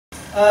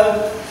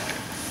I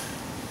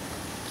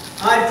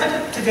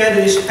put together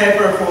this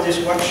paper for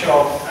this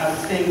workshop. I'm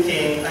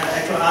thinking,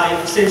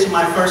 actually, since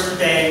my first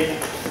day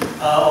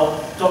of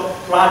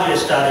graduate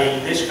study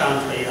in this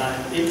country,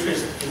 I'm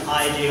interested in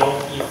ideal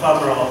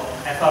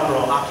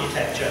ephemeral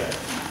architecture.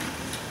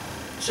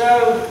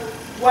 So,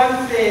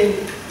 one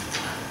thing,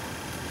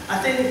 I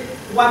think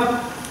one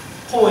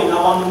point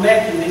I want to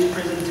make in this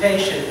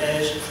presentation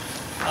is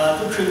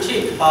to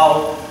critique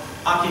about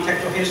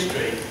architectural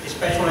history,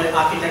 especially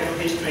architectural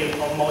history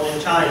of modern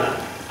China.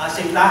 I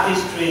think that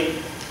history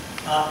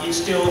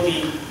is still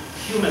the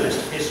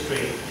humanist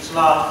history. It's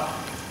not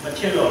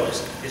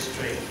materialist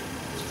history.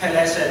 It's pay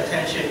less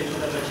attention to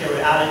the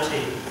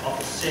materiality of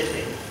the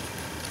city.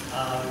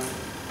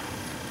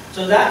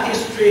 So that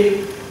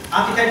history,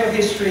 architectural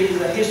history,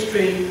 is a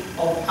history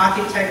of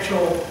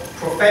architectural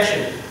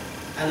profession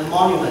and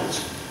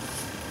monuments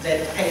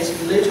that pays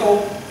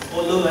little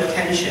or no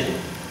attention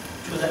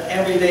to the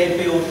everyday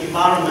built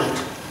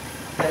environment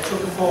that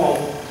took form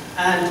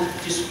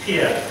and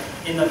disappeared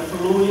in a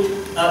fluid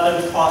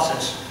urban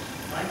process,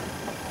 right?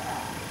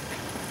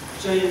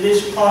 So in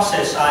this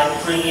process, I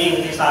bring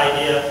in this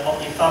idea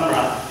of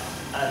ephemera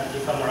and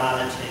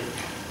ephemerality.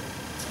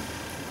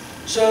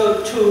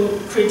 So to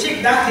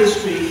critique that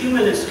history,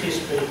 humanist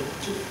history,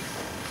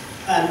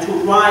 and to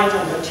write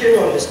a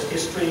materialist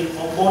history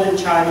of modern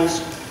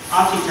Chinese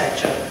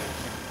architecture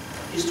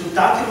is to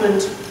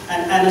document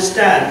and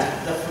understand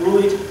the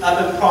fluid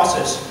urban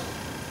process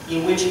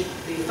in which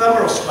the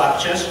ephemeral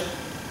structures,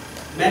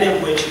 many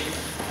of which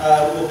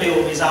were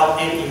built without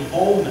any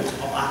involvement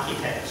of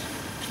architects,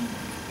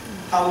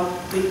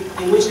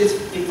 in which these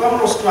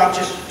ephemeral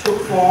structures took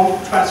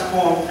form,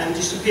 transformed, and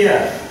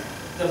disappeared.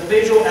 The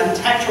visual and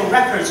textual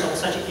records of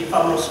such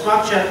ephemeral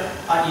structure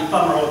are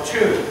ephemeral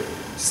too.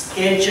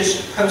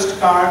 Sketches,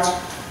 postcards,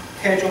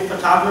 casual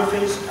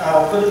photographies,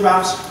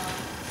 photographs,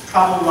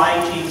 travel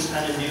writings,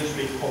 and news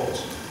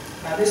reports.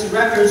 Now, these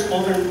records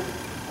often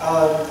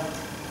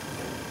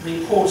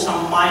report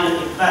some minor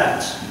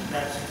events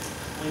that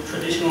we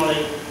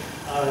traditionally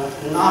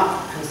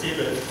not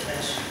considered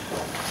as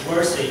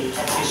worthy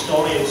of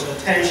historians'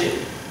 attention.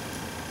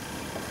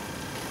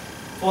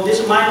 For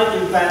these minor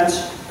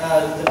events,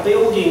 the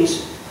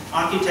buildings,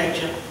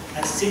 architecture,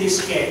 and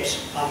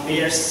cityscapes are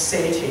mere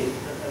setting.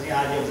 The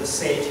idea of the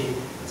setting,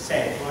 the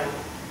set, right?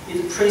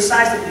 It's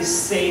precisely this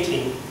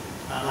setting,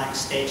 like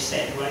stage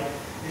set, right?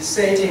 This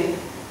setting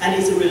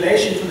and its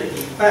relation to the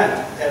event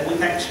that we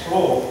can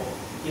explore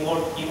in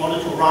order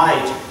to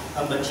write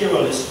a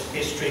materialist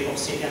history of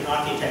city and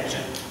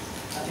architecture.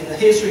 I think the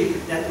history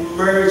that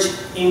merged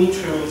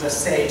into the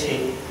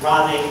setting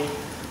rather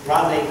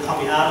than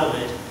coming out of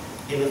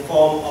it in the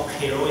form of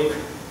heroic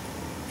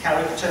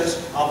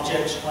characters,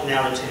 objects, or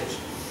narratives.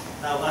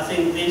 Now, I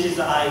think this is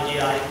the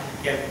idea I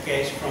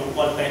get from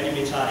what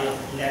Benjamin's idea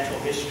of natural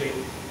history.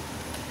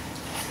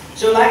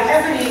 So like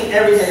happening in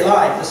everyday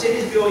life, the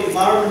city's built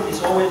environment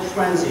is always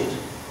transient,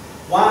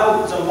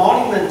 while the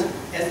monument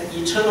as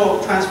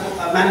eternal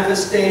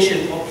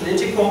manifestation of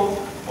political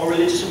or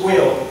religious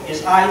will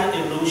is either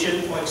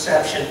illusion or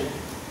exception.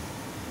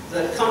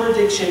 The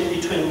contradiction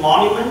between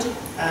monument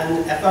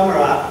and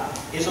ephemera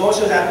is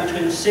also that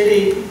between the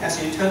city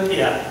as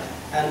utopia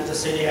and the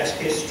city as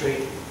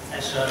history,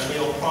 as a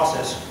real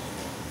process.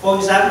 For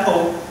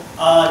example,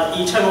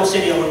 the eternal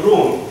city of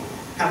Rome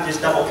has this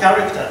double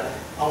character.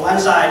 On one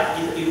side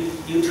is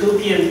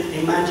utopian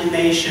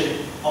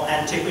imagination of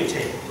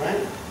antiquity, right?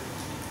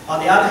 On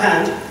the other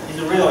hand,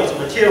 is real, is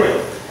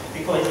material,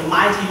 because the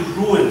mighty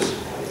ruins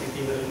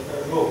in the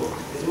Rome.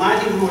 The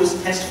mighty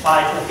ruins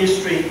testify to the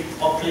history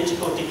of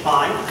political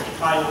decline, the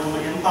decline of the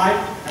Roman Empire,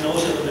 and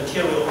also the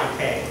material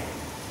decay.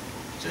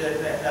 So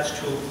that's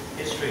true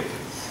history.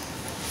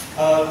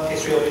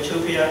 History of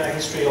utopia and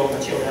history of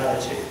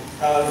materiality.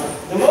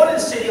 The modern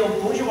city of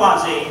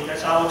bourgeoisie,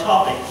 that's our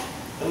topic,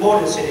 the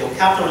modern city of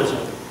capitalism,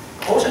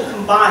 also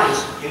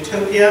combines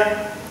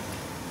utopia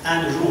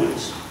and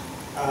ruins.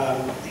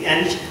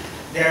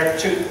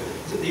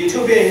 The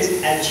utopia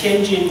is a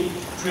changing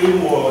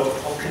dream world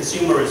of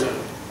consumerism.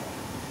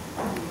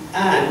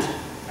 And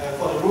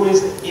for the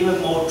ruins, even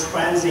more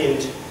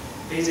transient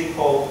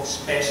physical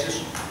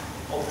spaces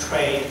of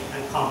trade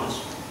and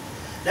commerce.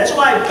 That's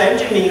why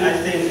Benjamin, I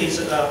think, is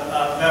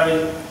a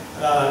very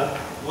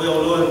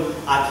well-known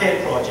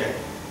arcade project.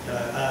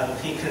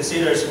 He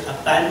considers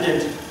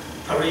abandoned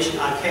Parisian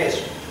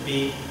arcades to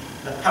be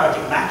the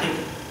paradigmatic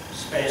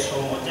space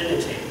for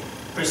modernity,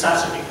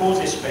 precisely because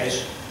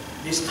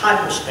this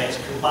type of space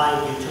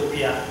combines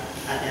utopia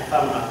and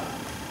ephemera.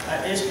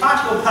 Its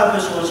practical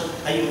purpose was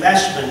an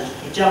investment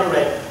to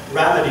generate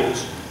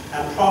revenues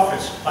and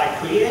profits by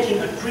creating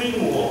a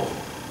dream world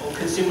of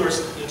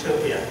consumerist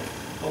utopia.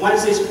 But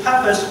once this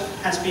purpose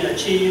has been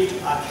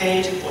achieved,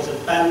 arcade was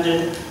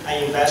abandoned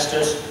and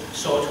investors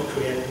sought to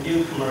create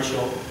new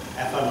commercial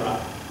ephemera.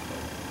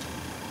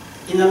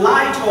 In the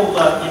light of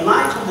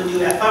the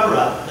new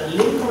ephemera, the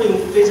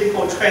lingering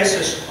physical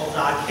traces of the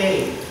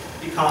arcade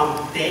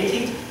become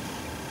dated,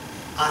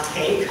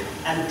 archaic,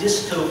 and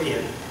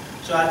dystopian.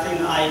 So I think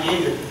the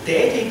idea that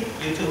dated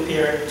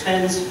utopia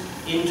turns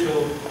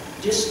into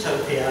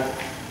dystopia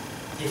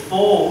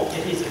before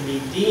it is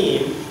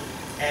redeemed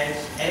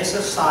as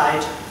a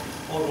site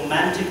of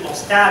romantic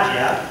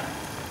nostalgia,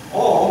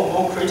 or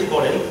more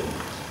critically,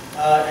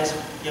 as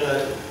you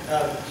know,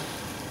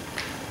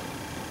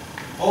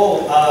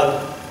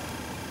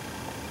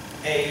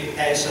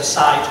 as a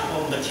site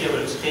of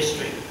materialist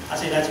history. I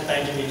think that's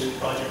Benjamin's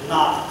project,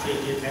 not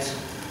treated as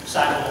a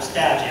site of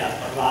nostalgia,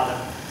 but rather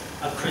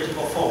a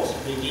critical force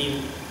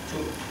redeemed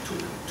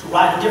to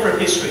write a different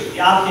history, the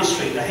art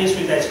history, the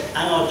history that's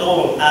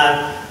unadorned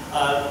and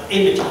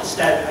image in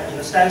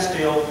a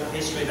standstill, a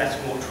history that's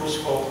more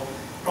truthful,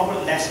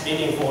 probably less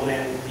meaningful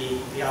than the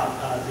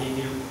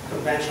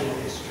conventional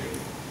history.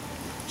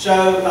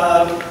 So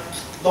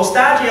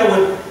nostalgia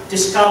would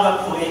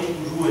discover poetic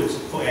ruins,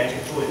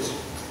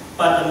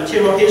 but the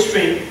material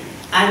history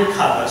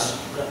uncovers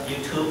the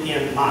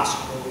utopian mask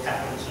of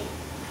capitalism.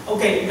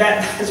 Okay,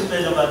 that's a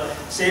bit of a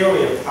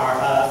theory part.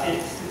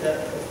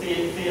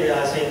 Theory,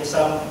 I think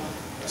some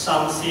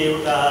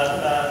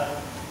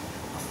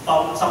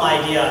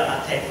idea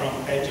I take from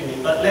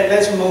Benjamin. But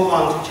let's move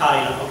on to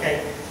China.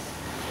 Okay.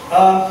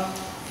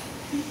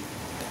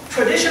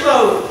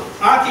 Traditional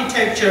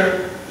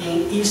architecture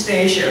in East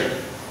Asia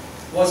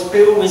was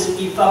built with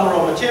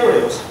ephemeral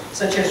materials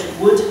such as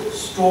wood,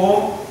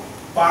 straw,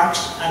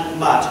 barks, and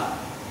mud.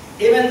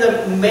 Even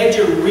the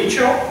major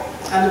ritual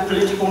and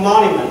political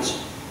monuments,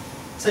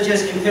 such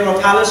as imperial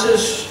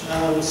palaces,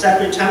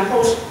 sacred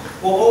temples,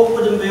 were all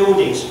wooden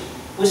buildings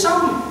with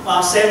some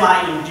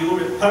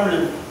semi-enduring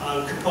permanent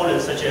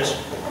components such as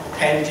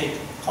painted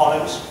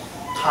columns,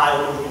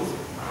 tiled roof.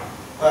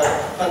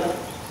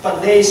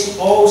 But these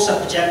all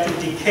subject to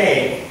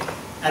decay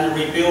and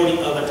rebuilding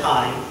over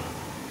time,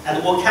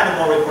 and were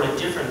categorically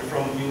different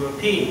from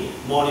European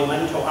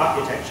monumental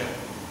architecture.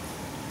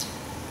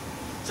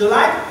 So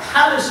like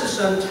palaces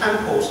and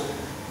temples,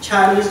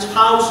 Chinese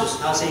houses,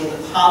 I think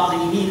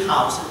the elite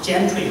house,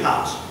 gentry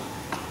house,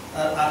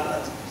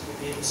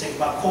 think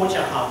about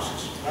courtyard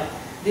houses, right?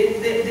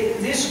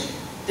 This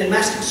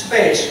domestic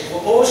space were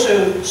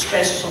also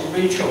spaces of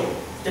ritual,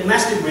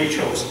 domestic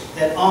rituals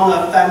that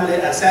honor family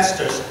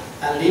ancestors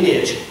and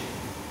lineage.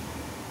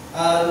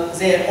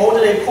 Their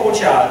orderly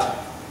courtyard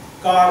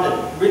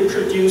garden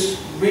reproduce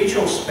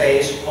ritual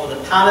space of the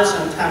palace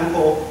and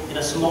temple in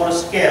a smaller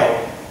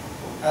scale.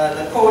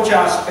 The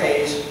courtyard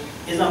space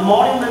is a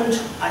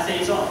monument. I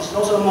think it's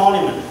also a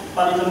monument,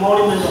 but it's a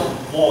monument of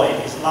void.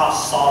 It's not a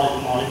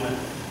solid monument.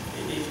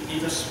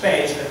 It's a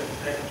space that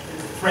is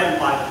framed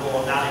by the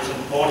wall. That is a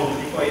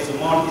monument because it's a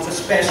monument. It's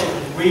a special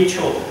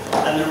ritual,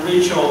 and the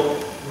ritual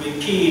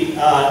repeat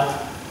and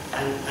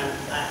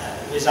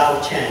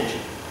without change.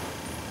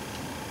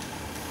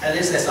 At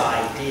least that's the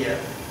idea.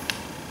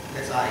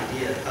 That's the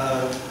idea.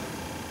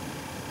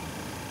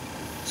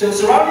 So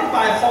surrounded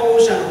by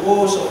halls and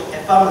walls of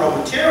ephemeral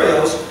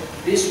materials,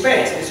 this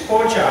space, this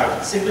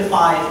courtyard,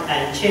 simplified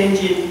and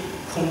changing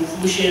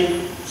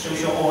Confucian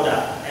social order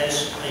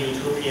as a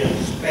utopian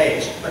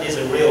space, but it's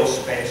a real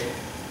space.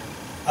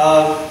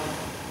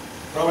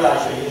 Probably I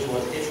should use the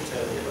word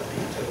utopia, but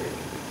utopia.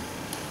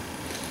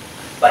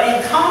 But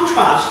in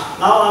contrast,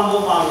 now I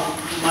move on.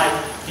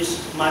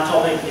 My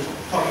topic is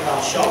talking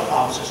about shop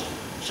houses.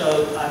 So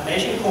I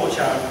mentioned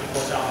courtyard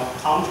because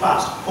of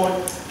contrast,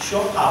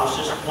 shop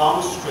houses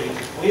along the street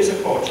with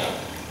a courtyard.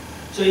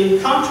 So in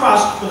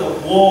contrast to the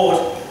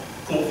walled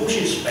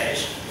Confucian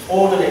space,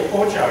 orderly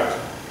courtyard,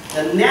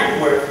 the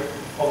network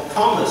of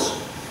commerce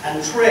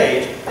and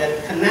trade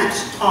that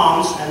connects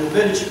towns and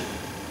villages,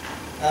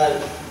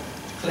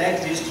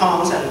 these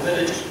towns and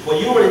villages were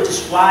usually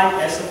described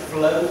as a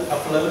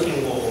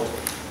floating world,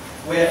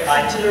 where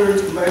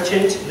itinerant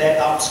merchants led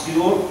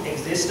obscure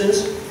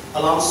existence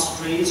along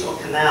streets or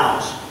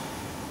canals.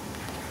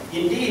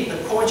 Indeed, the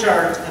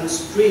courtyard and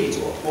streets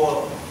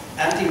were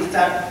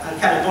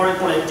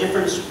categorically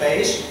different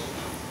space,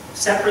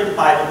 separated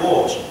by the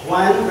walls.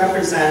 One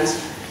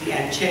represents the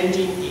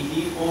unchanging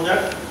elite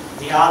order,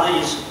 the other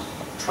is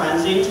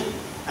transient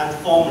and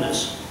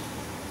formless.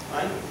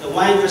 Right? The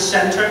one in the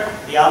center,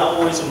 the other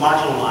always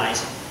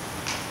marginalized.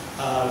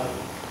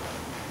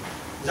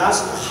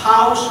 Thus, the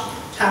house,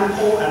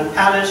 temple, and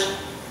palace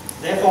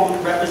therefore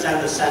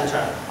represent the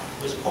center,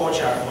 with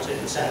courtyard was in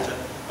the center.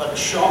 But the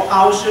shop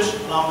houses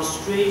along the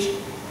street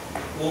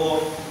were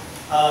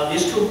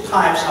these two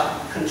types are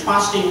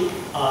contrasting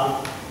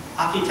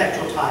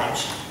architectural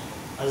types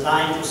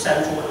assigned to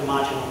central and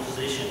marginal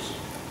positions.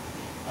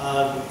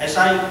 As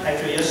I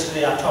actually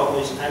yesterday I talked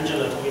with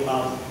Angela talking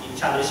about in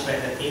Chinese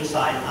space that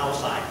inside and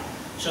outside.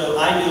 So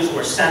I use the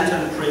word center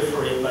and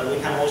periphery, but we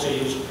can also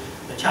use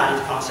the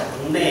Chinese concept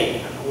of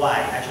name and why.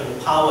 Actually,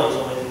 the power is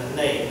always in the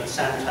name, the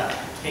center,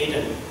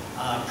 hidden,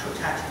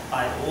 protected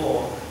by the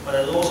wall, but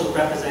it also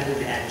represented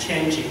the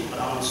unchanging. But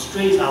on the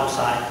street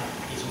outside,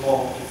 it's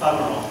more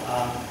ephemeral.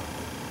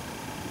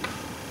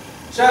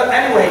 So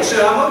anyway,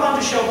 so I move on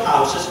to shop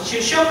houses. So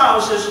shop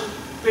houses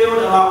built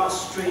along the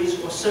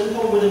streets were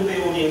simple wooden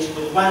buildings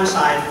with one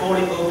side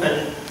fully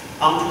open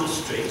onto the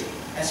street.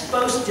 as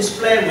both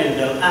display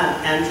window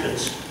and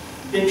entrance.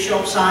 Big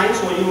shop signs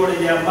were usually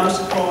their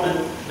most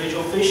prominent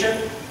visual features.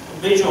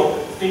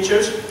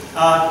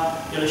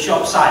 The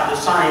shop side, the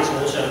signs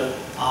also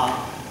are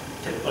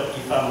typical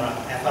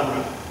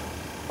ephemera.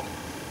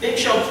 Big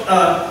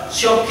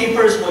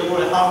shopkeepers were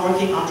usually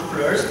hardworking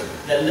entrepreneurs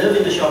that live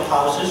in the shop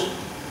houses.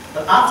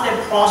 But after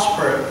they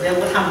prospered, they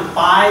would have to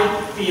buy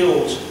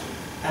fields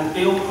and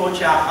build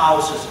courtyard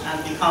houses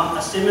and become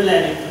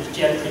assimilated to the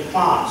gentry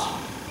class.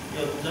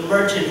 The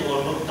merchants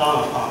were looked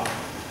down upon.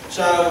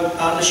 So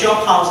the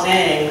shop house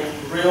then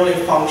really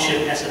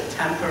functioned as a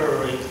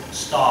temporary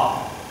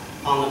stop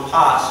on the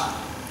path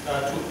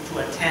to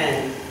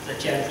attain the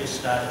gentry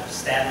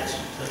status.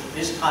 So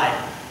this type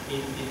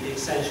is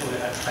essentially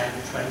a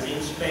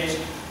transient space,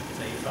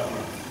 the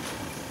ephemera.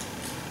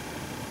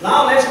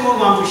 Now let's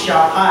move on to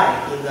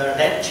Shanghai in the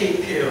late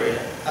Qing period.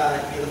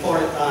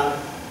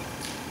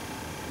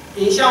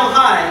 In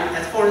Shanghai,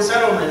 as foreign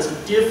settlements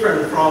are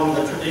different from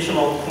the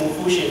traditional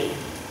Confucian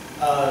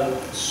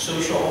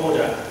social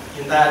order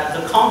in that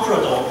the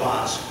comprador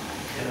class,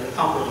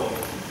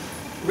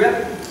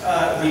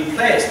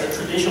 replaced the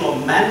traditional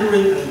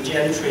Mandarin and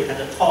gentry at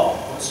the top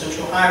of the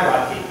social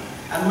hierarchy.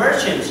 And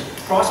merchants,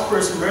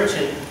 prosperous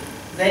merchants,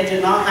 they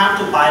did not have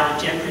to buy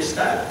the gentry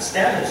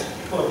status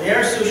because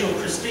their social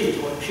prestige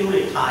was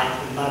purely tied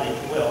to money,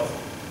 to wealth,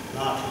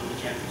 not to the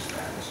gentry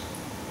status.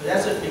 So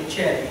that's a big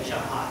change in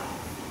Shanghai.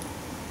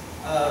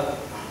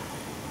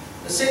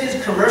 The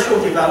city's commercial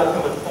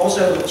development would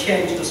also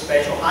change the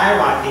spatial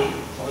hierarchy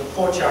of the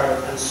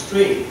courtyard and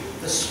street.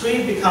 The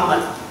street become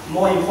a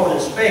more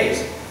important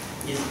space,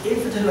 is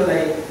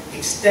infinitely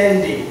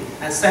extending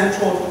and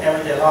central to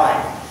everyday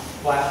life,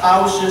 while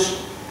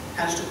houses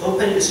has to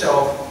open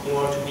itself in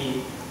order to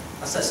be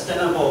a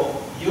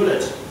sustainable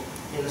unit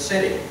in the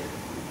city.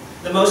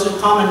 The most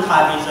common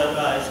type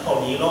is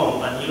called Liang,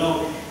 but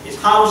Liang is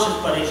houses,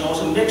 but it's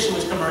also mixed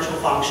with commercial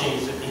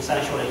functions.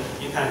 Essentially,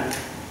 you can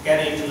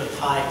get into the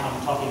type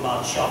I'm talking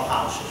about shop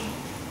houses.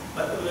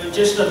 But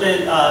just a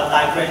bit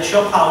digress,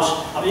 shop house,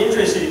 I'm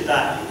interested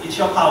that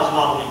shop house is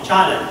not only in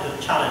China, but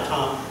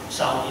Chinatown,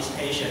 Southeast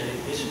Asia,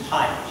 this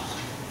type is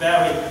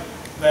very,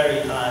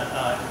 very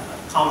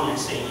commonly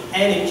seen in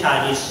any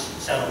Chinese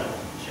settlement.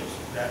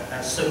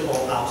 That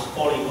simple house,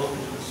 fully open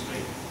to the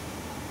street.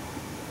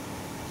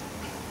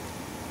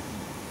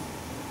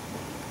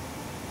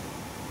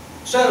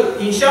 So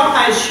in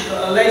Shanghai,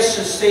 let's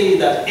see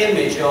the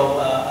image of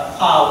a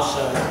house.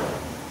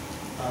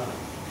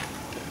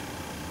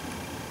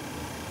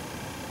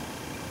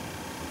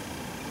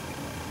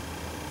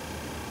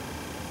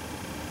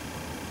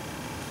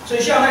 So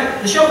in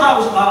Shanghai, the shop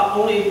houses are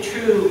only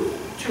two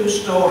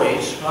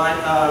stories, right?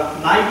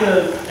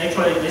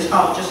 Actually, this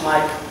house just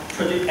like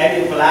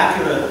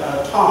vernacular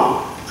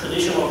town,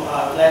 traditional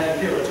Latin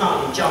period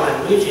town in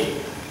Jiangnan region.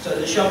 So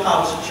the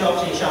shops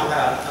in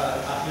Shanghai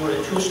are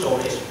usually 2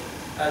 stories.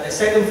 The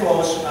second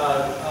floors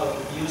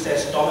used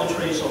as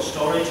dormitories or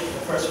storage.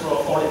 The first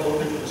floor fully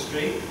open to the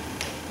street.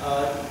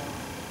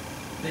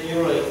 They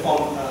usually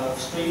form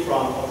street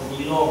front of the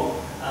Liang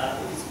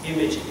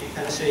image. You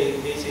can see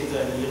this is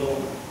the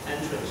Liang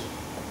entrance.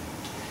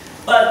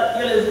 But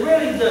really,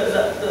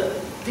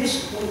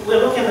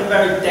 we're looking at a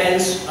very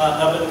dense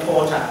urban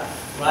quarter,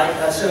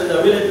 right? So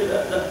the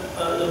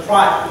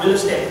real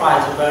estate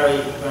price is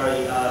very,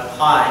 very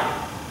high.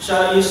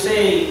 So you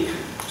see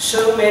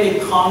so many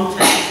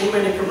content, so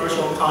many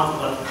commercial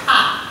content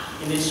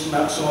packed in this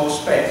small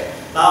space.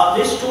 Now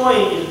this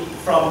drawing is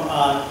from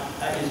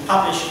is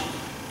published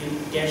in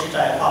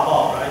Dianshizai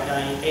Pabao, right,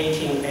 in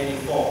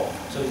 1884.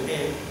 So it's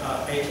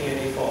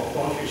 1884,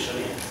 光绪10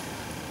年.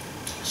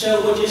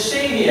 So what you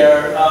see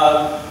here,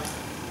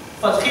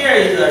 but here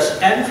is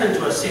the entrance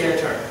to a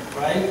theater,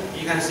 right?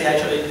 You can see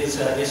actually this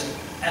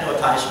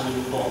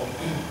advertisement for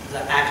the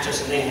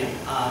actor's name,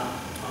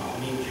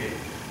 Mingju.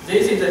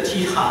 This is the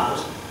tea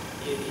house.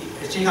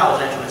 The tea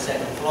house is actually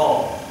second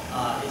floor.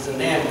 Is the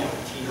name of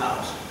the tea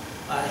house.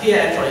 Here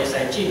actually is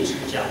a 禁止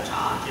讲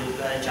茶.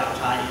 Jiang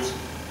cha is,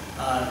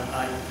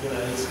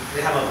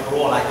 they have a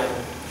role like a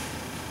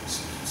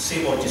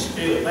civil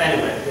dispute. But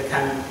anyway, they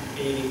can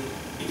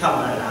become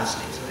very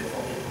nasty.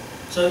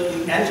 So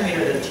you enter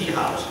here the tea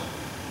house.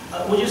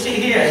 What you see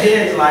here?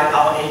 Here is like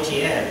our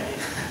ATM.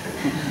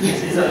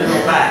 It's a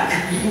little bank.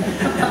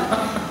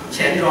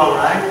 钱庄,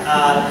 right?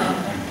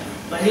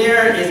 But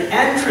here is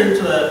entrance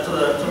to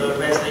the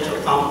residential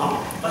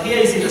compound. But here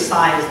you see the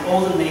sign is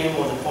all the name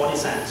of the 40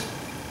 cents.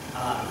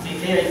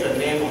 Here is the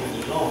name of the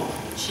Liang,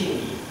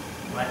 Qingyi,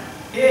 right?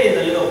 Here is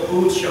a little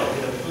boot shop,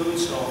 the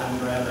boots or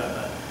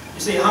umbrella. You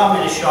see how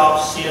many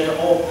shops here are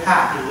all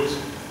packed in this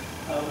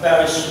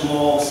very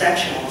small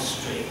section of the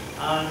street.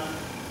 Right.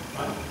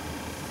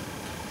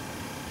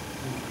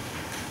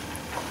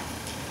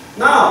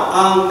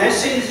 Now, let's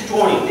see this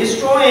drawing. This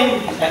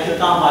drawing is actually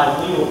done by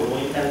Wu.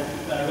 You can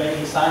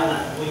already sign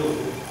that Wu,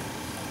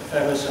 the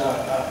famous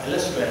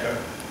illustrator.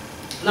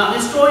 Now,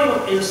 this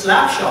drawing is a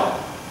snapshot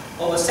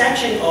of a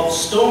section of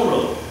stone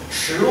road,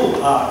 实路,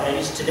 that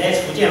is today's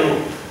Fujian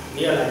Road,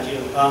 near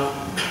Nanjing.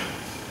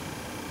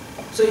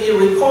 So it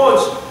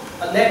records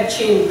that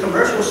Qing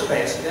commercial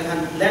space that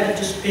had later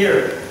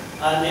disappeared.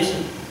 This,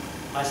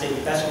 I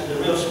think that's the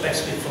real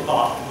space we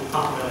forgot. We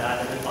can't really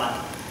identify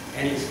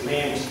any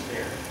names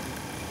there.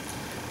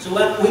 So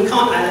we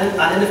can't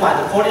identify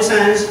the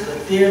courtesans, the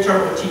theater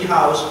or tea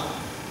house,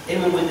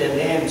 even with their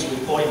names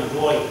recorded in the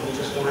drawing. We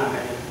just don't have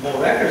any more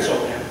records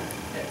of them,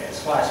 as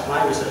far as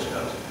my research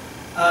goes.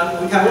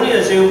 We can only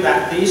assume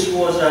that this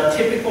was a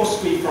typical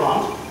street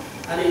front,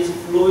 and its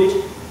fluid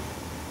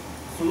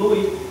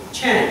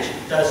change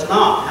does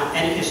not have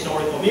any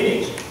historical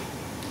meanings.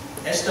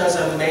 As does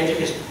a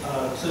major,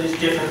 so it's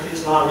different.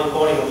 It's not a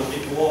recording of a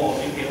big war or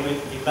big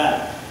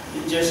event.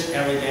 It's just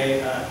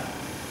everyday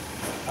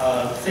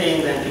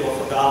thing that people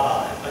forgot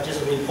about it, but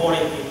just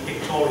reporting in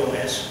pictorial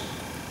as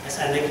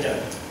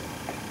anecdote.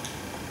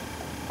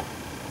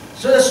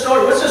 So the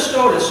story, what's the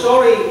story? The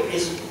story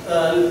is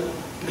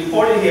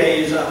reported here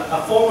is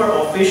a former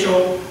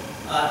official.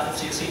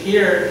 So you see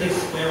here, he's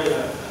wearing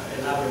an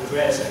elaborate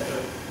dress at the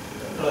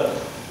club.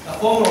 A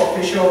former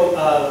official,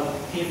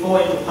 he fell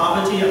into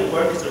poverty and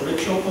worked as a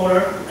rickshaw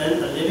puller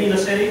and living in the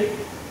city.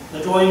 The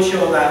drawing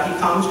shows that he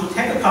comes to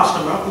take a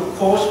customer who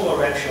calls for a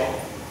rickshaw,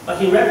 but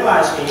he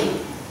recognized him,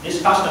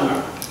 this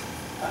customer,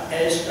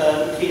 as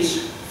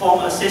his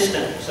former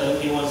assistant, so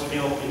he was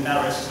feel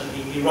embarrassed, so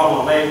he ran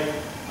away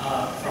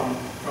from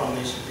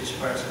this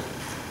person.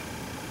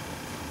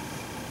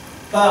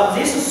 But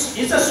this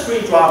is a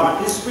street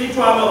drama. This street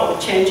drama of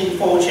changing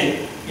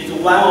fortune is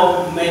one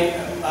of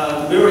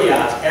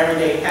myriad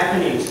everyday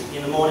happenings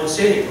in the modern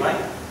city, right?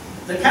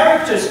 The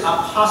characters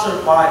are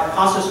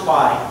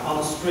passers-by on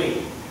the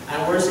street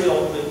and worthy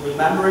of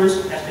remembrance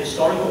as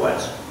historical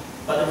ones,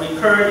 but they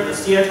recur in the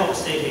theater of the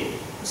city.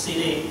 The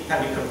city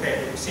can be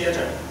compared to the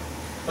theater,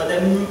 but they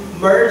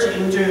merge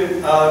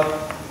into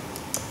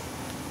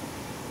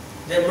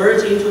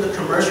the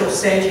commercial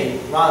setting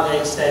rather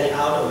than standing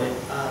out of it,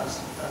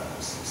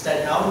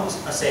 standing out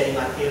of a setting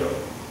like hero.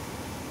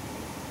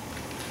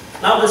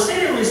 Now the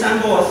city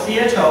resembles a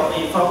theater of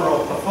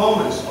ephemeral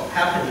performance of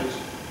happenings.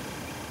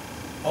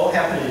 All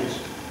happenings.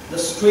 The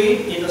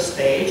street is the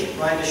stage,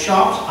 right? The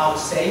shops are the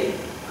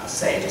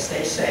stage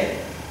set.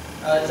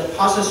 The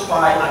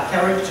passers-by are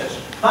characters,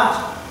 but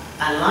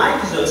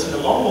unlike those in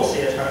the normal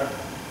theater,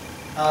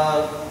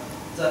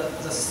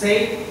 the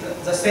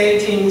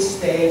setting,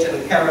 stage,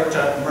 and the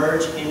character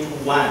merge into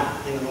one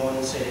in the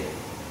modern city.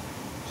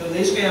 So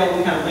this scale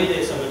we can read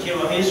as a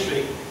material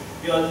history.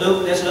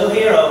 There's no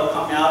hero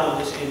coming out of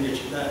this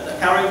image. The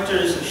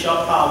characters, the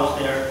shop house,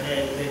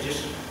 they're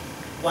just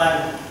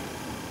one.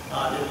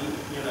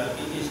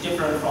 It's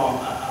different from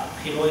a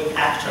heroic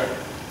actor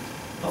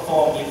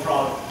performed in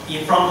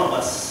front of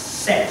a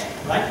set,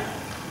 right?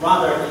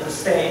 Rather, the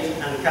stage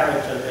and the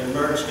character they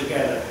merge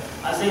together.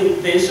 I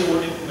think this is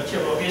what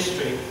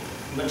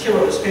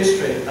materialist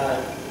history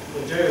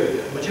would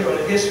do.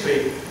 Materialist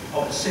history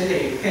of the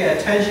city pay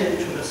attention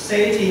to the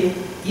setting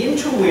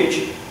into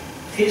which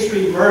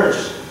history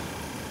merges.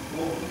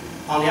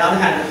 On the other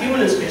hand, the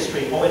humanist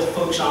history always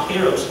focuses on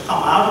heroes who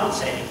come out of the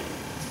setting.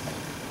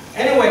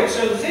 Anyway,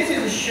 so this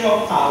is a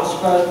shop house,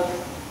 but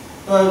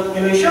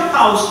in a shop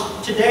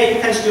house today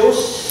you can still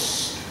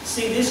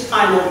see this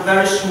kind of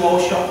very small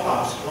shop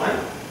house, right?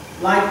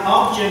 Like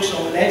objects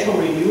of natural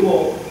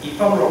renewal,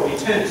 ephemeral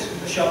returns.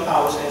 The shop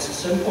house has a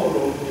simple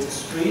room with a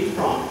street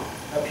front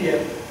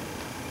appear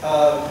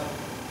on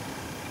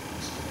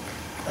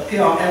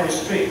every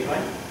street,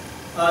 right?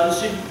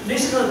 So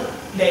this is a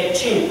late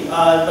Qing,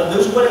 but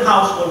those wooden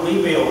houses were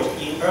rebuilt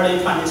in early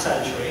 20th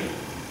century.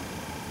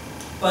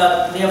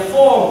 But their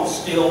form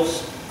still,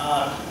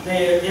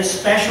 their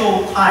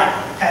special type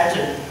of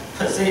pattern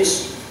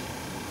persists.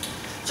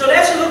 So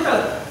let's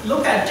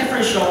look at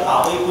different shop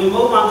house. We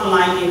move on to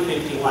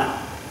 1951.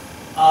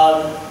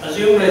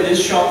 Presumably this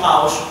shop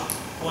house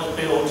was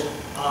built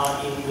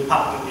in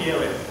Republican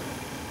period.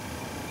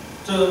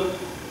 So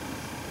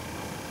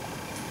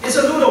it's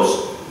a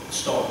noodles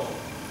store.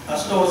 A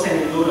store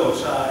selling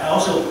noodles, and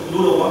also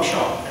noodle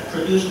workshop that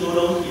produce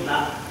noodles in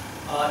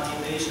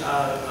this.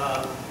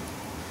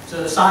 So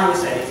the sign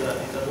says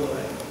it's a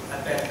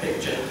bad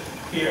picture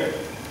here.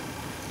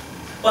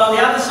 But on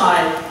the other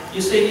side,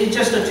 you see it's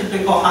just a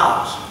typical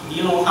house,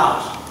 Nilong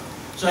house.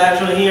 So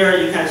actually here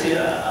you can see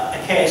a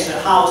case, a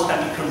house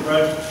can be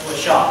converted to a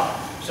shop.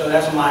 So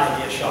that's my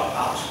idea, shop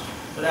house.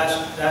 So that's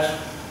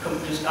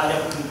this idea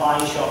of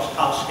combining shops,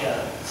 house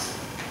together.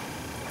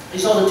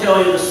 It's also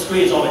tell you the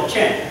streets of a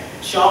chain.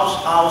 Shops,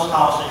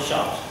 house, and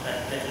shops.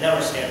 They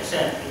never stay the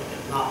same,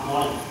 not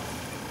morning.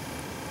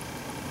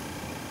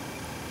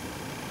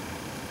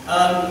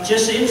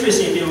 Just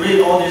interesting, if you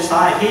read all this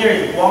side here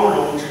in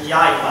Guangrong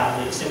Zhijia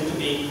family, it seems to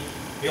be,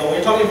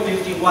 we're talking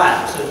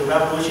 51, so the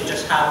revolution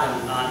just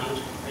happened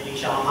in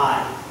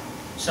Shanghai.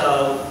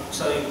 So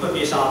it could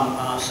be some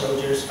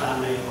soldiers'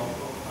 family or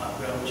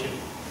revolution.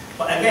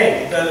 But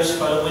again, those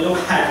we don't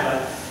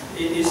have,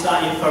 it's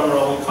not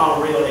ephemeral, we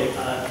can't really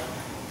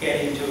get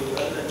into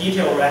the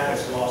detailed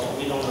records also.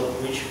 We don't know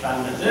which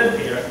family lived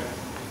here.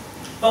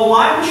 But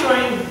why I'm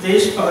showing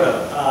this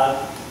photo?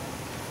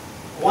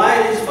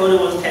 Why this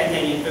photo was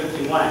taken in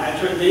 51?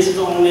 Actually, this is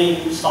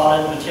only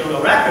solid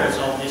material records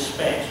of this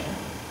space.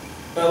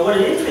 But what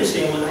is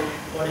interesting was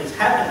what has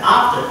happened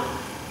after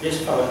this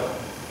photo.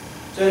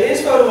 So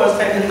this photo was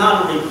taken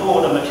not to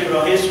record the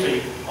material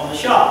history of the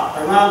shop,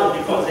 but rather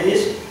because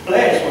this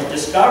place was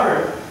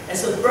discovered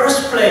as the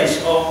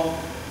birthplace of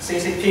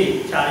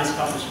CCP, Chinese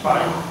Communist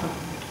Party.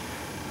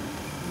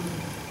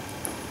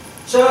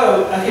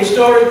 So a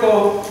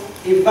historical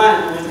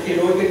event with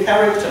heroic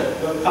character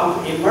will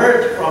come to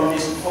emerge from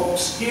this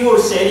obscure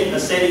setting, a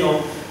setting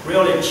of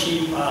really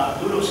cheap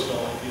noodle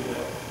store, if you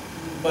will.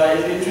 But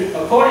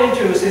according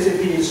to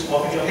CCP's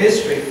official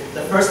history,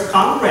 the first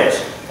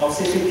Congress of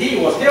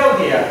CCP was held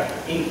here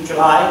in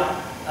July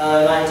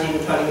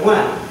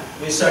 1921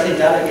 with 30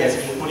 delegates,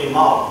 including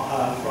Mao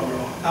from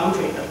around the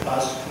country,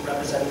 plus two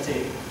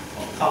representatives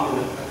of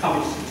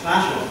Communist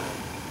International.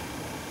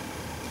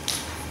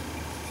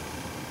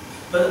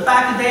 But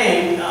back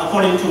then,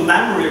 according to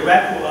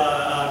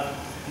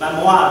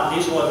memoir,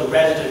 this was the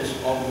residence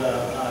of the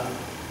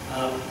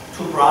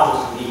two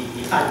brothers, Li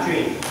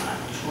Hanjun and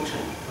Li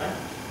Shuchen, right?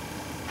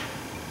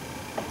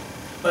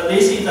 But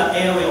this is the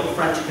area of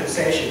French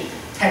concession,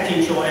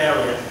 technical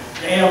area.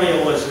 The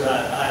area was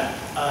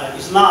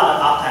it's not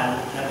an uptown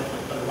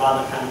neighborhood, but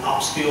rather kind of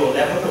obscure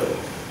neighborhood.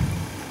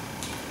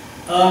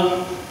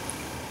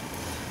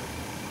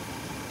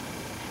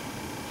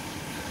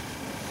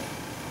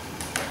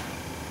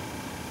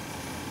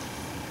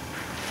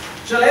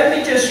 So let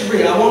me just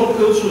read. I won't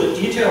go through the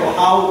detail of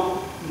how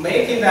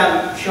making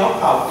that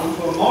shop house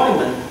into a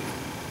monument.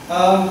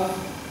 But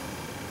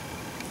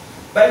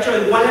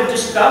actually, when I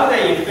discovered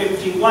it in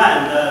 51,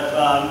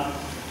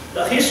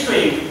 the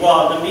history,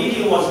 well, the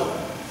media was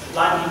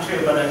likely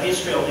true, but the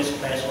history of this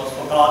place was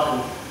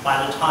forgotten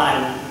by the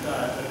time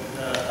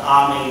the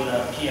army,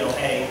 the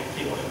PLA,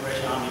 People's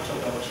Liberation Army,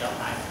 took over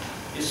Shanghai.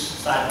 This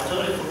site was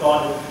totally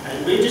forgotten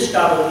and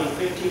rediscovered in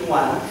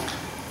 51.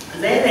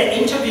 And then they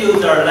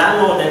interviewed their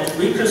landlord and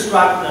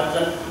reconstruct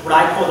what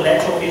I call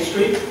lateral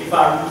history, if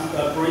I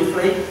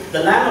briefly.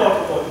 The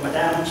landlord called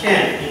Madame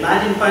Chen. In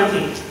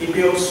 1920, he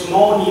built a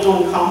small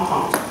Nilong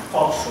compound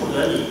called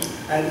Shuleli,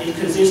 and it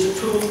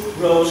consists of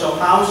 2 rows of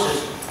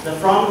houses. The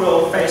front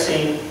row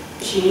facing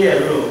Xinye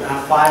Road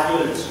and 5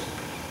 units.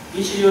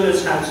 Each unit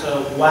has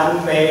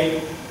 1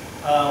 bay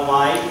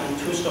wide and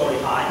 2-story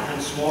high,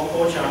 and small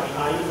courtyard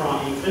behind the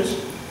front entrance.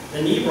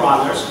 The Li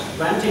brothers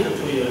rented the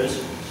 2 units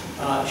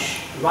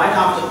right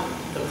after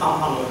the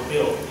compound was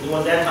built. It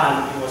was that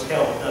time it was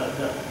held,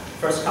 the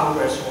first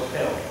Congress was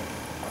held.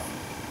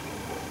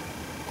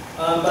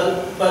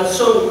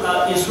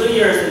 In 3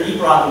 years the Li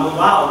brothers moved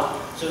out,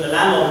 so the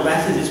landlord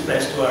rented this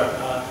place to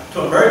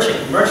a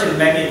merchant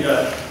making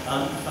a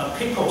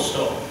pickle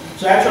store.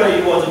 So actually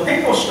it was a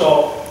pickle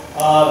store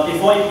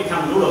before it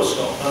became a noodle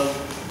store.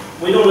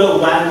 We don't know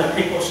when the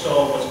pickle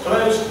store was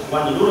closed,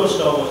 when the noodle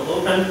store was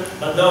open,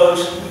 but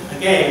those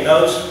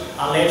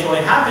are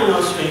literally happening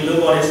on the street.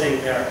 Nobody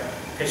thinks they're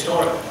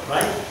historical,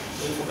 right?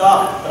 We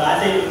forgot it. But I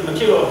think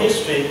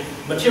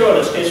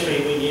materialist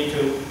history, we need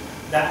to,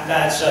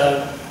 that's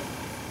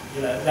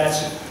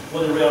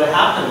what really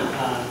happened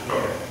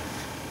there.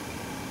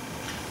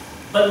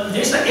 But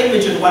this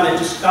image, when I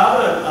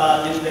discovered,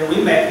 they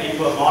remade it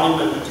into a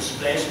monument, a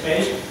display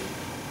space.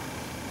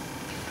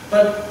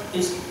 But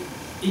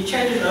it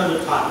changes over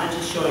time. Let's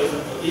just show you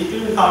something.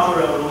 During the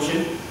Cultural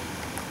Revolution,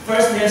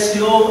 first they're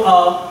still,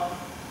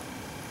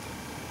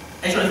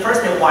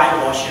 first they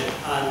whitewash it.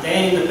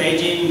 Then the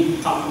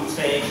Beijing come to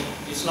say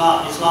it's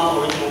not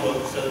original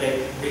work, so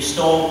they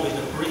restore with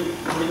the brick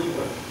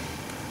work.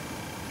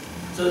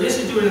 So this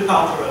is during the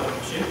Cultural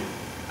Revolution,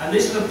 and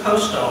this is a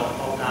poster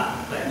of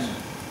that place.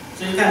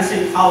 So you can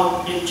see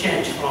how it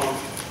changed from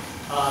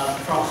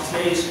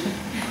this to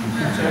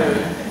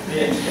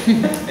this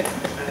and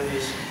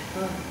this.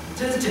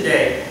 This is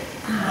today,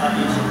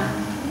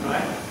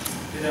 right?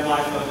 This is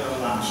my photo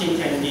of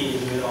Xintiandi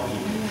in New York.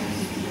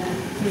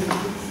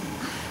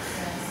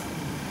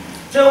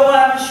 So when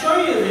I'm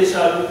showing you this,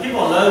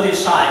 people know this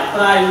site,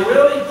 but I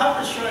really have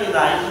to show you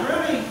that you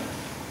really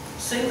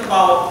think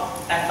about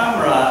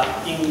ephemera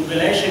in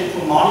relation to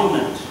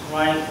monument,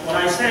 right? When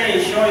I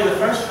say show you the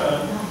first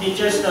photo, it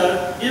just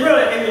it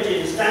really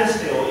images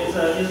standstill. It's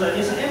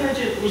an image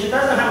which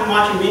doesn't have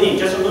much meaning,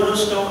 just a little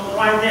stone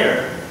right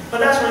there. But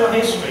that's real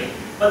history.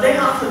 But then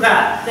after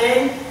that,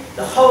 then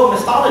the whole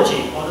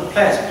mythology of the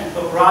place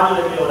will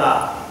gradually build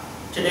up.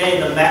 Today,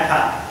 the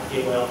Mecca, if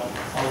you will,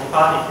 of the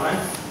party, right?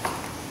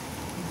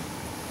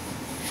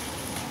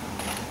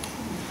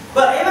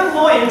 But even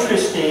more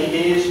interesting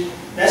is,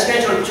 let's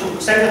get to the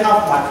second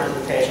half of my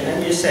presentation. Let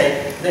me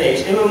say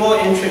this. Even more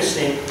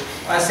interesting,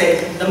 I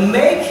say the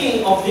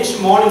making of this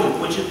monument,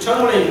 which is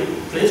totally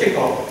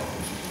political,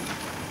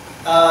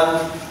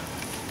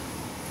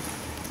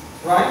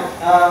 right?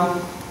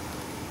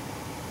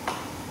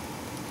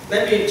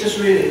 Let me just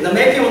read it. The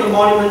making of the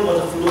monument was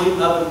a fluid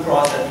urban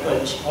process,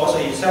 which also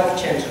itself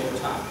changed over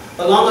time.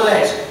 But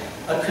nonetheless,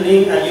 a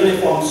clean and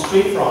uniform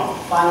street front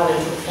finally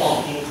took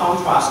form in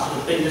contrast to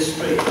the busy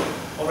street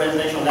of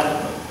residential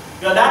neighborhood.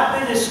 Because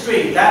that busy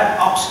street, that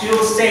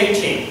obscure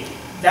setting,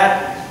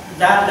 that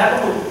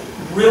would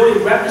really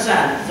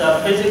represent the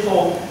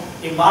physical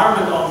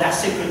environment of that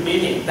secret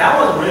meeting. That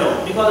was real,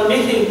 because the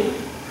meeting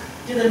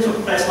didn't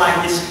take place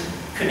like this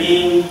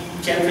clean,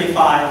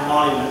 gentrified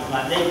monument.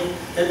 Like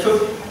they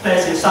took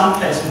place in some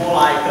place more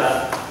like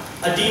a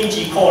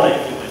dingy corner,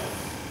 if you will.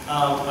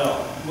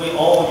 Well, we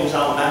all use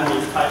our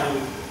memory to try to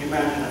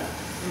imagine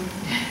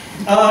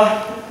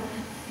that.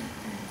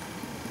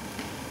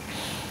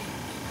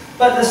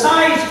 But the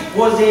site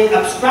was then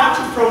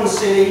abstracted from the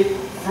city,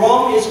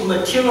 from its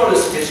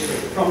materialist history,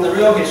 from the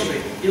real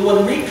history. It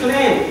was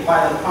reclaimed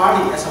by the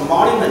party as a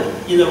monument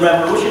in the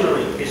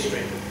revolutionary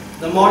history.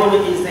 The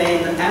monument is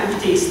then an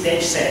empty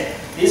stage set.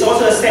 It is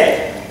also a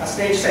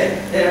stage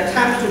set that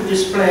attempts to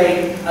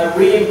display a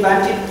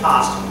reinvented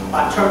past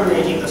by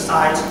terminating the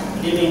site's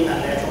living and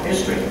natural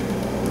history.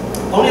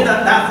 Only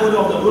that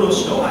photo of the Lulu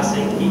store, I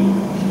think,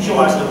 shows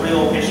us the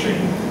real history.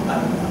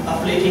 A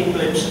fleeting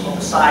glimpse of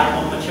the site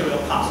of material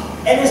past.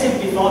 Anything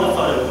before the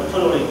photo was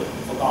totally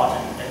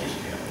forgotten and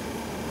disappeared.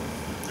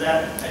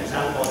 That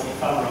example is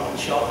Ephemera on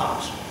shop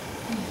house.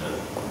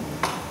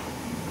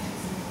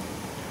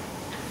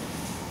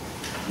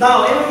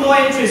 Now, even more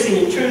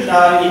interesting, in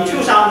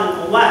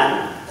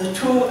 2001, the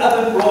two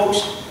urban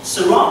blocks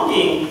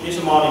surrounding this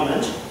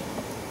monument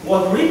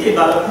was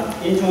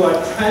redeveloped into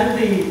a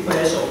trendy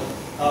place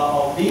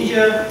of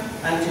leisure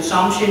and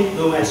consumption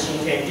known as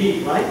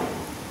Xintiandi, right?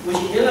 Which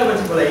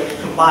innovatively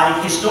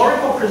combined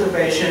historical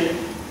preservation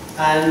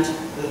and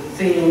the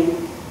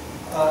theme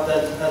of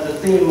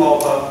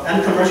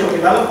and commercial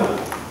development,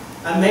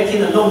 and making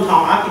the long-term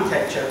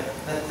architecture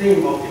the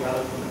theme of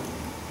development.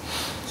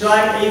 So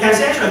you can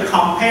actually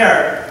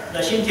compare the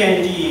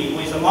Xintiandi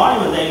with the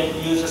monument. They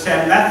use the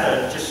same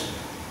method, just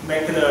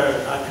make the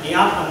clean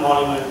up the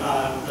monument,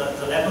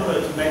 the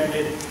neighborhood, to make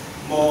it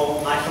more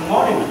like a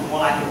monument, more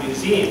like a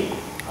museum.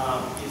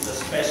 It's a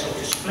special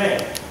display.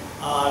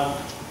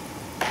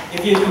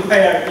 If you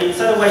compare, in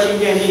certain way,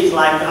 Xintiandi is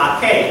like the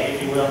arcade,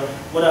 if you will.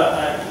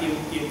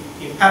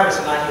 In Paris,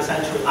 19th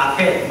century,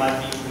 arcade might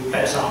be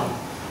replaced on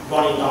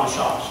running down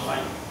shops,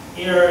 right?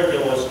 Here,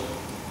 there was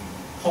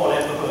whole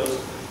neighborhoods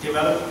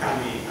developed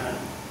country and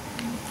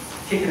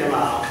kicking them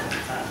out and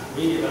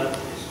redeveloped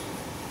this.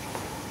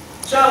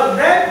 So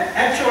that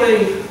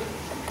actually,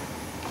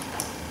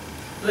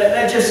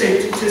 let's just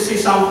say to see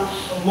some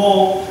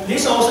more.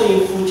 This also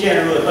in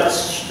Fujian Road, but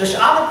the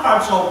other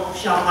parts of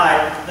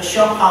Shanghai, the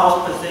shop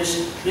house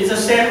position, it's the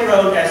same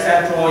road as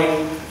that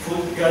drawing.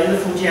 You're in the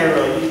Fujian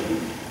Road.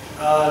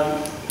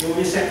 You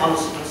will see on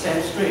the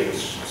same street,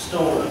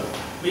 Stone Road.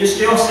 But you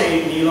still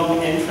see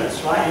Liang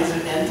entrance, right? You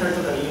enter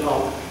to the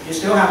Liang. You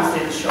still haven't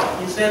seen the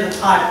shop. Instead, the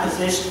type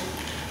position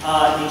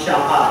in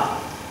Shanghai.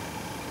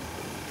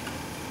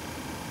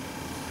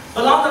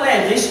 But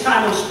nonetheless, this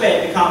kind of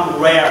space becomes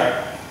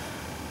rare.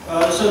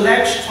 So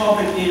next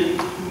topic is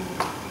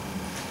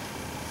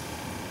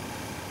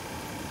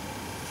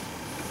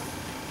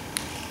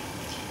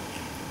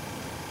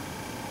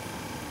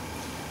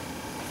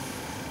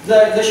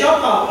the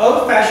shop house,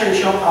 old-fashioned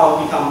shop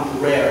house become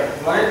rare,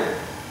 right?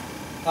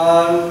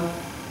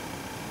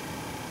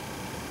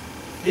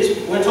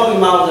 We're talking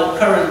about the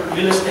current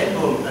real estate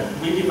boom, the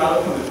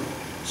redevelopment.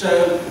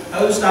 So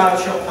old-style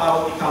shop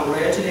house become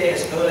rare today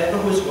as old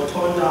neighborhoods are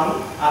torn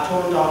down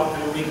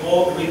and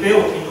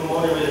rebuilt into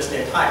modern real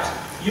estate types.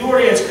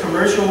 Usually it's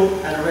commercial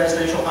and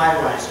residential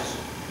high-rises.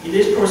 In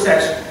this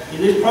process,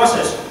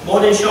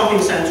 modern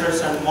shopping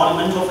centers and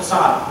monumental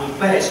facades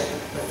replace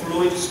the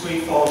fluid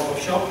street form of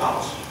shop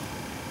house.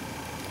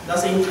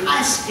 Thus, the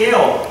entire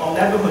scale of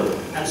neighborhood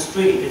and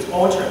street is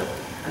altered,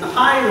 and the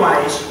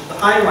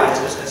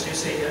high-rises, as you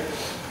see here,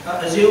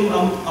 assume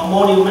a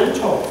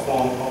monumental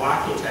form of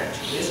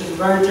architecture. This is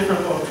very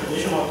different from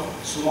traditional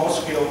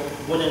small-scale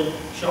wooden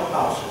shop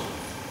houses.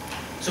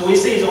 So we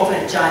see it's often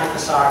a giant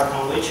facade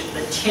on which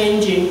the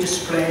changing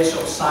displays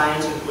of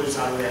signs and goods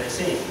are rarely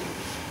seen.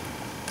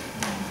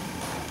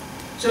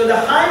 So the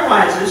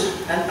high-rises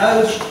and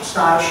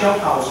old-style shop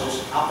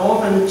houses are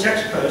often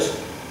juxtaposed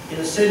in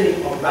a city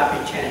of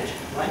rapid change,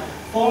 right?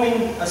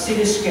 Forming a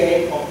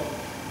cityscape of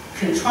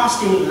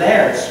contrasting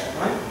layers,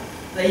 right?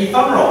 The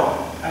ephemeral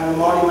and the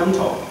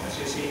monumental, as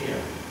you see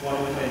here,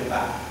 monumental in the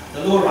back,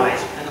 the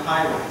low-rise and the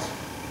high-rise.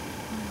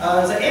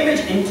 The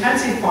image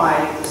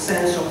intensifies the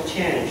sense of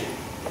change.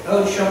 The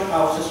old shop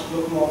houses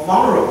look more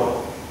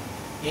vulnerable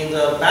in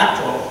the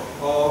backdrop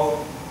of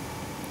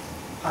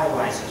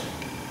high-rises.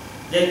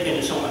 They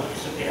can somewhat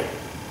disappear.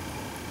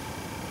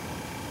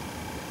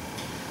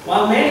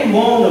 While many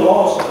mourn the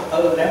loss of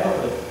old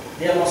neighborhood,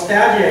 their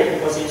nostalgia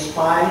was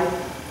inspired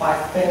by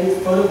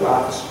faded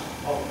photographs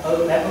of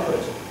old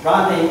neighborhoods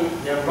rather than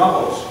their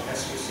rubbles,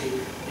 as you see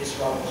these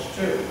rubbles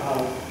too.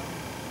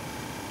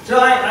 So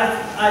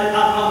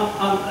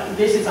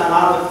this is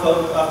another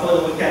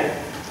photo we can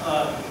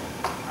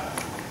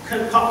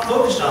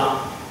focus on,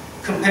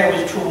 compared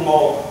with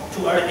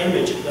two other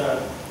images,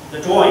 the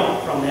drawing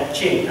from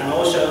Neptune and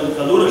also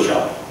the Lulu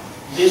shop.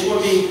 This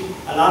would be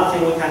another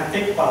thing we can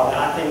think about,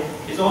 and I think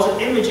it's also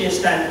image in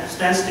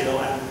standstill,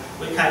 and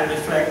we can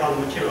reflect on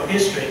material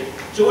history.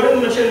 So what is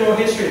the material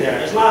history there?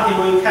 It's not a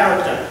heroic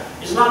character.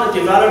 It's not a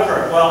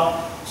developer.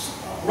 Well,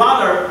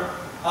 rather,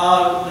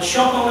 the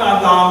shop owners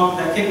are gone,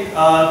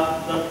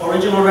 the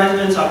original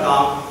residents are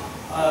gone.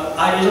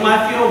 It's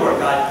my field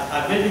work.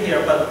 I've been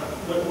here, but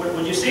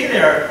what you see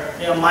there,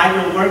 they are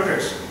migrant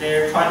workers.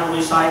 They're trying to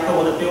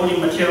recycle the building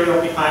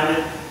material behind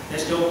it.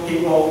 There's still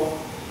people.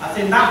 I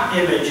think that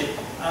image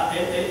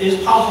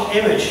is a powerful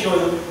image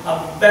showing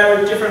a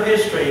very different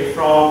history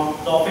from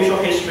the official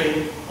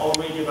history of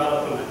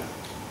redevelopment.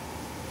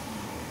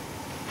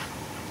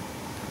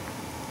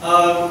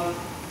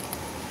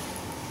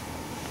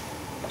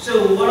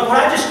 So what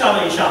I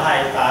discovered in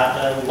Shanghai is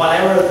that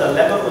whenever the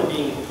level was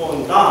being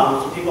torn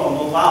down, so people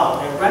move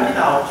out, they rent it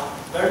out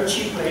very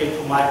cheaply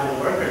to migrant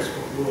workers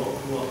for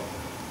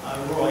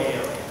rural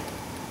area.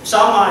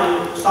 Some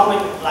are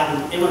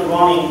like even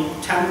running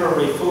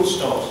temporary food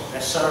stores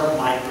that serve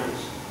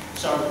migrants.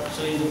 So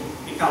it's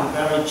become a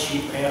very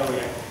cheap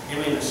area,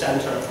 even in the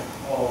center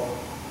of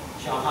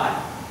Shanghai.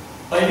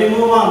 But if you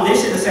move on,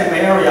 this is the same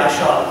area I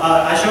shot.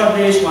 I shot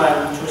this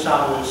one in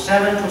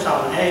 2007,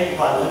 2008,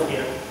 while I lived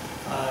here.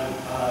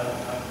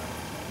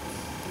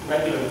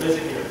 Regular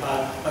visit here.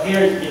 But here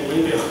it's been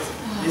rebuilt.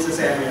 This is the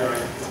same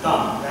area. It's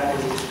gone. That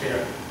is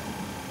disappeared.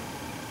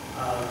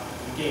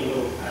 Again,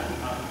 look.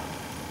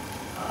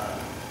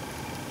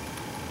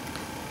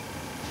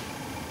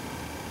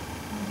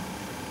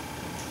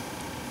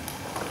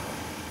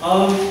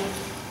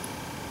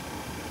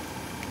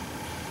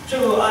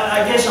 So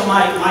I guess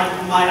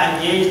my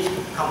idea is to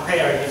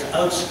compare this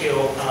old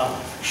scale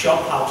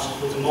shop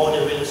houses with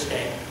modern real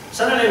estate.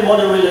 Suddenly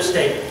modern real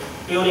estate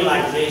building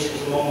like this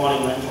is more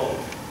monumental,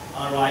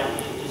 right?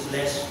 It's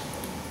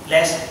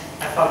less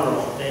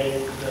ephemeral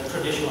than the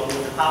traditional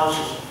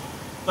houses.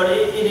 But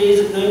it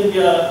is going to be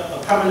a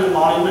permanent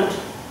monument.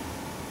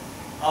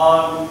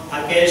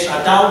 I guess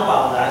I doubt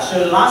about that. So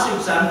the last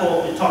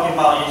example we're talking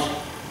about is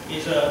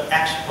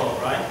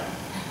Expo, right?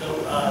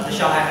 The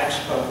Shanghai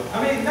Expo. I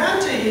mean,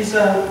 that's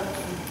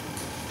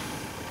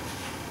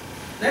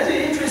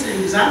an interesting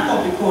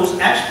example because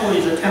Expo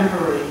is a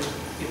temporary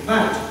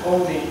event. All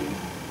the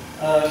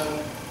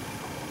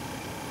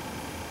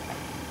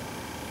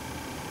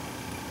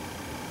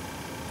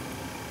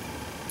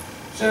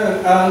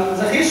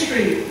the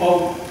history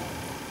of,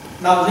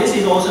 now this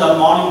is also a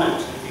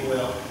monument, if you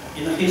will,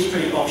 in the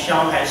history of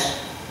Shanghai's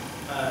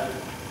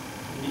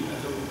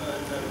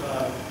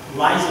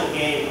rise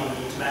again on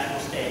the international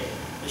stage.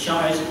 The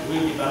Shanghai's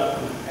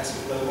redevelopment as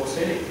a global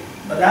city.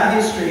 But that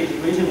history is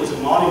written with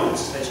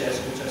monuments such as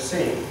we just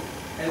seen.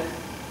 And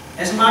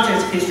as much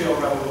as history of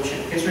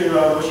revolution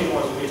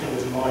was written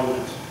with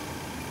monuments.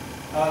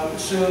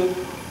 So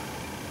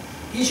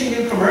each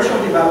new commercial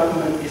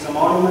development is a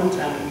monument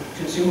and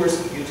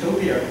consumer's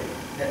utopia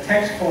that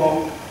takes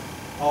form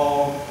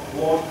of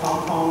walled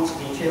compounds,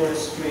 interior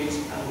streets,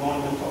 and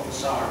monument of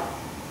facade.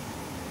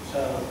 So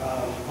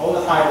all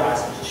the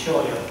high-rise, to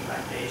show you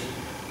like this,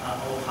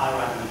 all the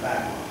high-rise in the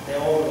background, they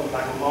all look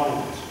like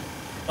monuments.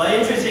 But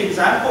an interesting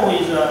example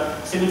is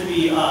seems to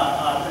be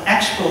the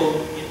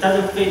Expo. It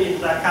doesn't fit into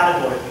that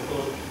category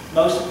because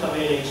most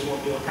pavilions will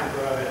be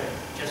temporarily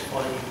just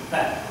for the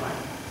event, right?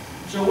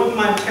 So what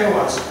might tell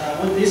us,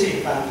 what this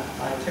event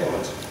might tell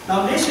us.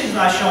 Now this is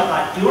I shot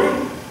like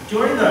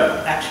during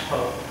the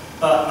Expo,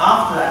 but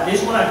after that,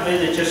 this one I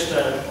visited just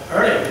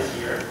earlier this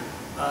year.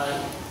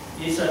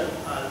 Is a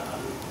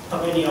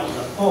pavilion of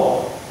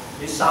Nepal,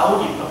 the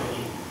Saudi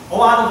pavilion.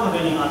 All other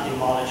pavilions are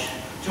demolished.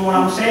 So what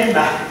I'm saying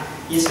that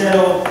instead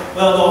of,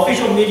 well, the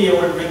official media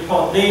would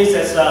report this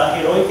as a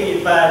heroic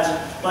event,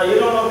 but you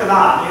don't look at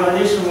that. You know,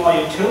 this is more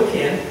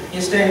utopian.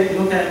 Instead,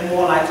 look at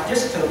more like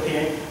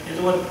dystopian. Is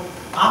what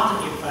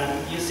after the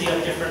event you see a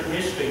different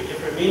history,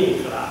 different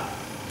meaning for that.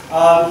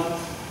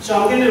 So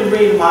I'm going to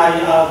read my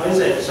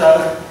visit.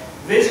 So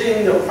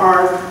visiting the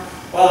park.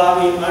 Well,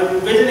 I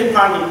mean, visiting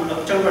park in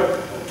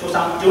October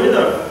 2000 during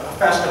the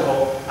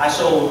festival. I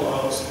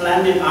saw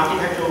splendid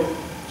architectural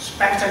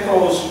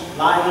spectacles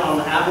lying on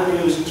the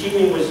avenues,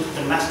 teeming with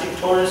domestic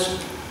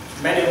tourists.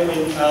 Many of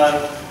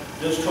them,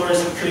 those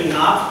tourists queuing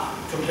up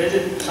to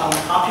visit some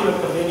popular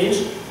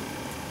pavilions.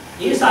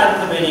 Inside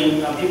the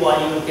pavilion, people are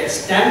even get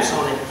stamps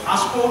on their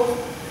passport,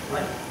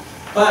 right?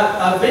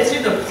 But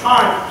visiting the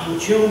park in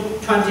June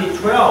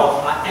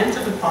 2012, I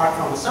entered the park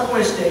from the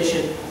subway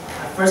station.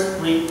 I first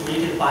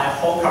greeted by a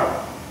hawker.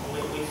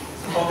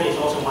 The hawker is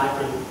also a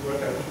migrant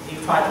worker. He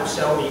tried to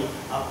sell me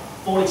a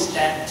fully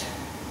stamped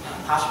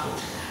passport.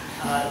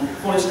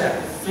 Fully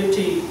stamped,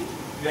 50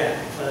 yuan.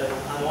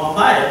 I don't want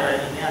to buy it, but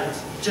in the end,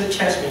 it just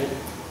chased me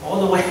all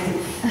the way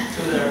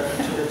to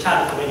the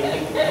China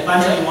pavilion.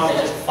 Eventually, wanted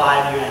just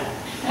 5 yuan.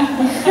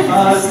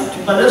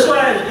 But this way,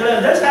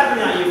 that's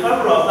happening at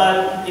Ephemera.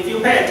 But if you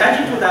pay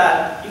attention to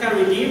that, you can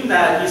redeem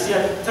that. You see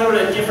a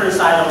totally different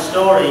side of the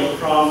story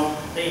from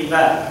the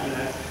event. You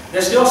know,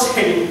 they're still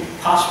selling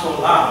passport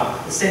now,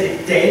 the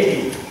same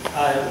dated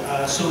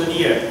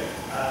souvenir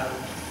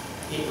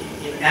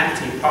in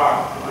empty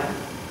park, right?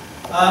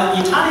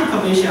 Italian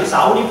pavilion,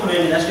 Saudi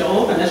pavilion, that's still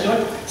open. That's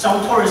still,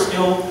 some tourists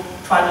still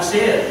try to see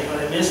it. You know,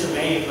 missed the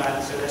main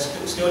event, so they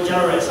still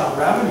generate some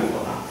revenue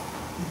for that.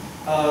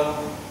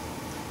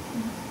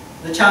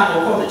 The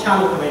channel, of course, the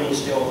channel committee is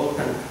still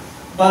open.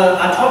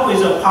 But I talked with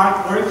the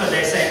park worker,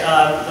 they say,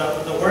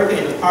 the worker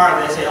in the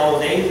park, they say,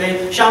 oh,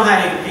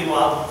 Shanghai people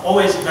are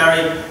always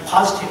very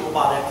positive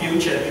about their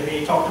future.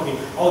 They talk to me,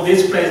 oh,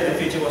 this place in the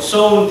future will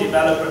soon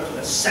develop to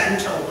the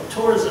center of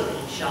tourism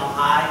in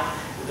Shanghai,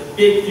 the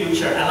big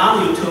future,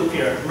 another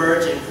utopia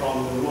emerging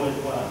from the ruin,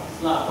 well,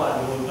 it's not quite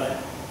a ruin, but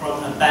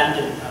from an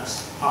abandoned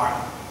park.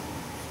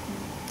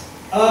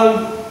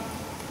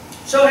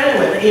 So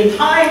anyway, the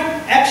entire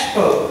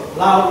Expo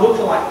now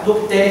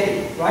look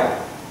dated, right?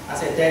 I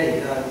said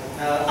dated,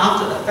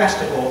 after the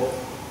festival,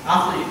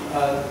 after the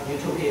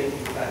Utopia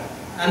event,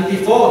 and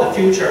before the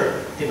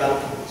future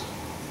development.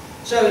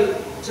 So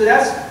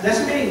that's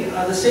mean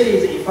the city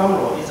is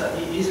ephemeral. It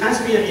has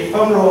to be an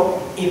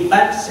ephemeral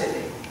event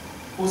city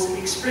whose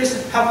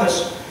explicit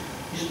purpose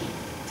is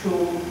to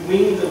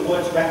win the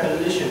world's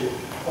recognition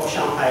for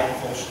Shanghai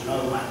for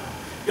snowman.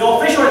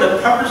 Officially, the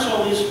purpose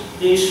of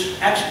this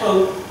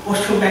expo was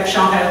to make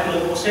Shanghai a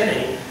global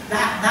city.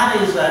 That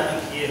is an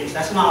excuse.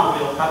 That's not a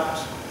real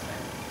purpose.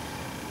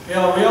 The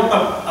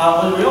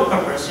real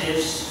purpose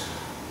is,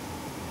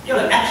 the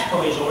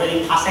expo is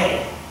already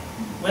passé.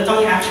 We're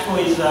talking expo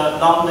is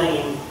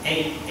London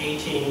in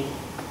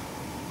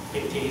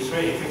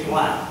 1853,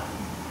 51.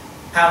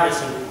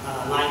 Paris in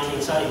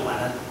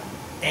 1931,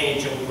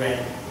 age of Great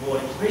War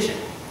Exhibition.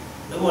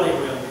 Nobody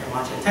really pay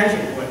much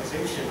attention to the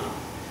exhibition now.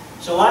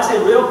 So I say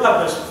real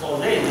purpose for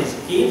this is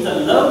give the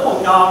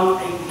local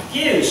government an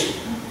excuse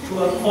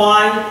to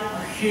acquire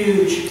a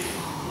huge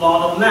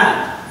lot of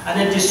land and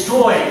then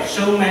destroy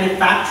so many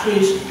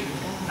factories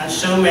and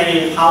so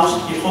many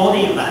houses before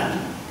the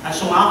event, and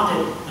so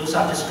after those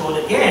are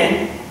destroyed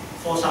again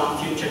for some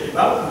future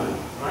development,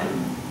 right?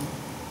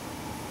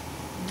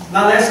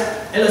 Now let's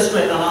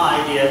illustrate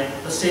another idea,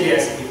 the city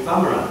as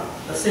ephemera.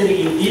 The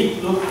city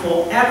indeed looks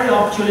for every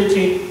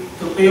opportunity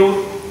to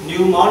build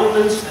new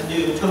monuments and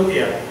new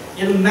utopia.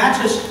 It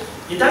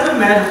doesn't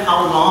matter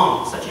how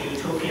long such a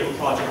utopian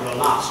project will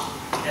last,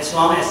 as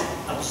long as it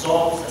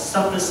absorbs the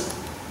surplus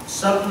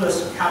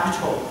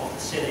capital of the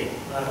city.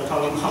 We're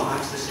talking about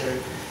the city.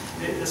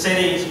 The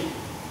city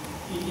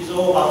is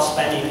all about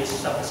spending this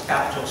surplus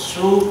capital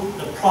through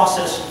the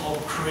process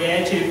of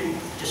creative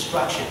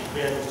destruction.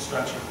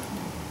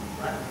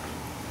 Right?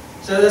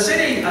 So the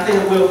city, I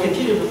think, will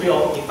continue to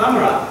build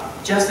ephemera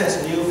just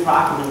as new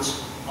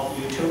fragments of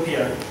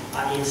utopia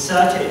are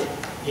inserted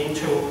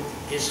into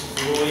its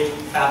fluid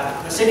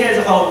fabric. The city as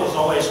a whole is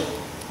always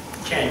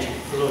changing,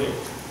 fluid.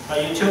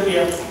 But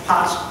utopia,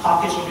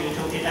 pockets of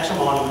utopia as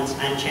monuments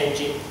and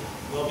changing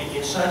will be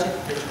inserted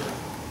into it.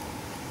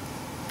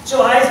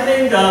 So I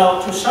think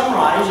to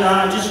summarize,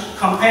 just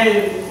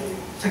compare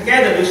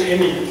together these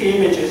images, key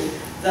images.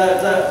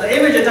 The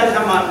image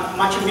doesn't have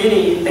much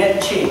meaning in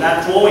that chain,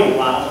 that drawing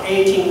was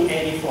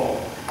 1884.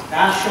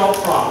 That short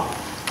from,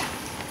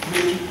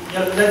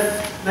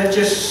 that's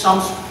just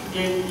some,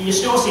 you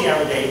still see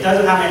every day. It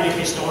doesn't have any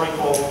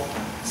historical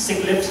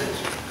significance.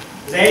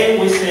 Then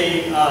we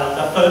see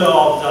the photo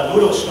of the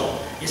noodle store.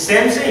 The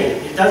same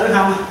thing. It doesn't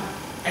have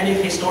any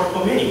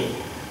historical meaning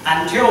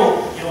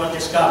until it was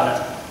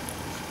discovered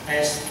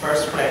as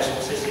birthplace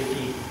of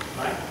CCP,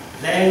 right?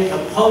 Then the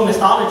whole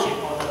mythology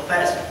of the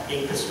place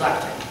being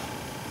constructed.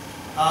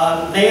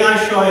 Then I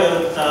show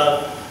you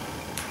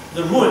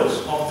the ruins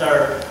of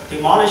the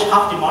demolished,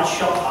 half-demolished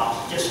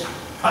shophouse. Just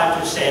try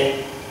to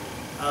say,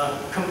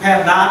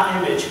 compare that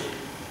image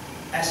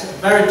as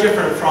very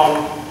different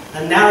from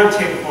the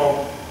narrative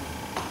of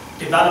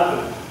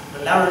development,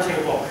 the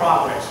narrative of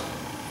progress,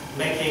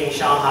 making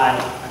Shanghai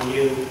a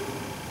new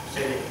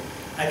city.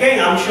 Again,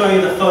 I'm showing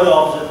you the photo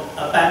of the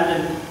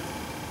abandoned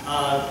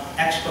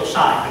Expo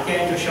site,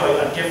 again to show you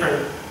a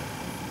different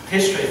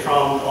history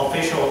from the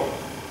official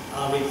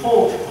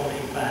report of the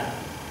event.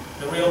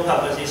 The real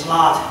purpose is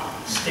not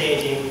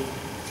staging,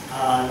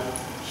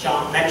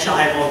 make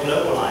Shanghai more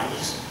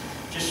globalized.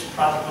 Just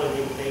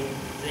practically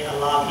they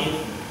allow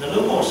the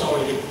local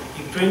authority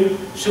to bring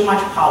so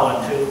much power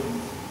to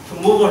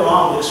move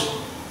around those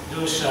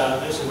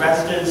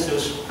residents,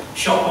 those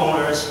shop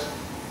owners,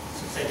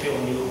 to secure a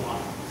new one.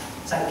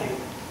 Thank you.